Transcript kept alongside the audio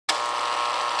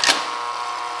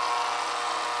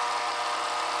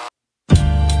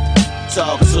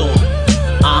Talk to him.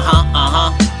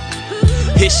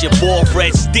 It's your boy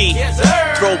Reds D.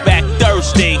 Throwback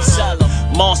Thursdays.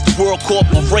 Monster World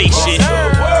Corporation.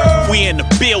 We in the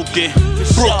building.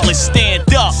 Brooklyn, stand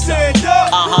up.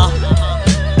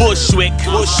 Bushwick,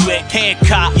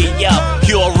 Hancock.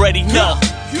 You already know.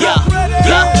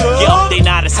 Yo, they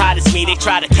not as hot as me. They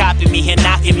try to copy me and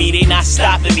knocking me. They not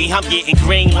stopping me. I'm getting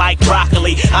green like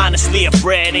broccoli. Honestly, if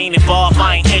bread ain't involved,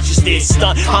 I ain't interested.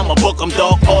 Stunt, I'ma book 'em,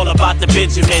 dog. All about the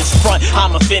Benjamins. Front,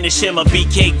 I'ma finish him a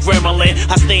BK Gremlin.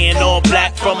 I stay in all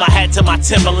black from my hat to my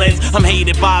Timberlands. I'm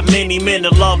hated by many men.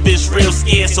 The love is real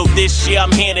scarce. So this year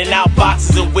I'm handing out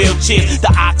boxes and wheelchairs.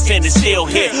 The oxen is still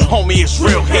here. Homie, it's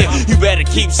real here. You better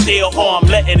keep still or I'm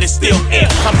letting it still air.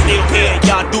 I'm still here.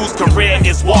 Y'all dudes' career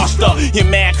is washed up. You're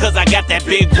mad cause I got that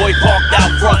big boy parked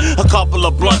out front. A couple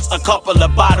of blunts, a couple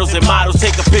of bottles and models.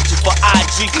 Take a picture for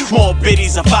IG, more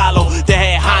biddies to follow. The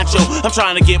head honcho, I'm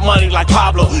trying to get money like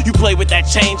Pablo. You play with that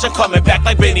change, I'm coming back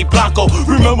like Benny Blanco.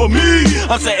 Remember me?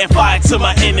 I'm setting fire to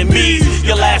my enemies.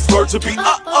 Your last words will be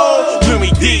uh-oh.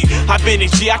 Louis D, I've been a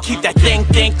G, I keep that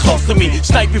thing close to me.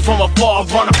 Snipe you from afar,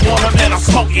 run up on him and I'm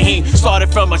smoking him.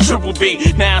 Started from a triple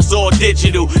B, now it's all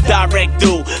digital. Direct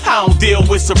dude, I don't deal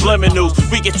with subliminals.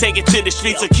 We can take it to the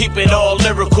streets or keep it all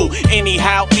lyrical.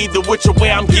 Anyhow, either which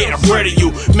way I'm getting rid of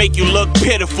you. Make you look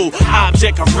pitiful,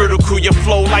 object of ridicule. Your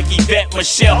flow like Yvette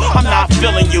Michelle, I'm not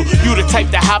feeling you. You the type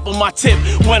to hop on my tip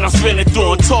when I'm spinning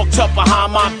through and talk tough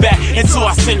behind my back until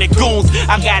I send the goons.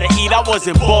 I gotta eat, I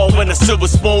wasn't born when a silver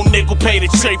spoon nickel paid a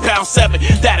tray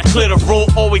 £7. That'll clear the room,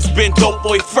 always been dope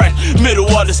boy fresh. Middle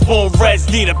of the spoon, Reds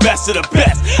D, the best of the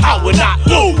best. I would not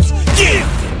lose,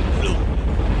 yeah.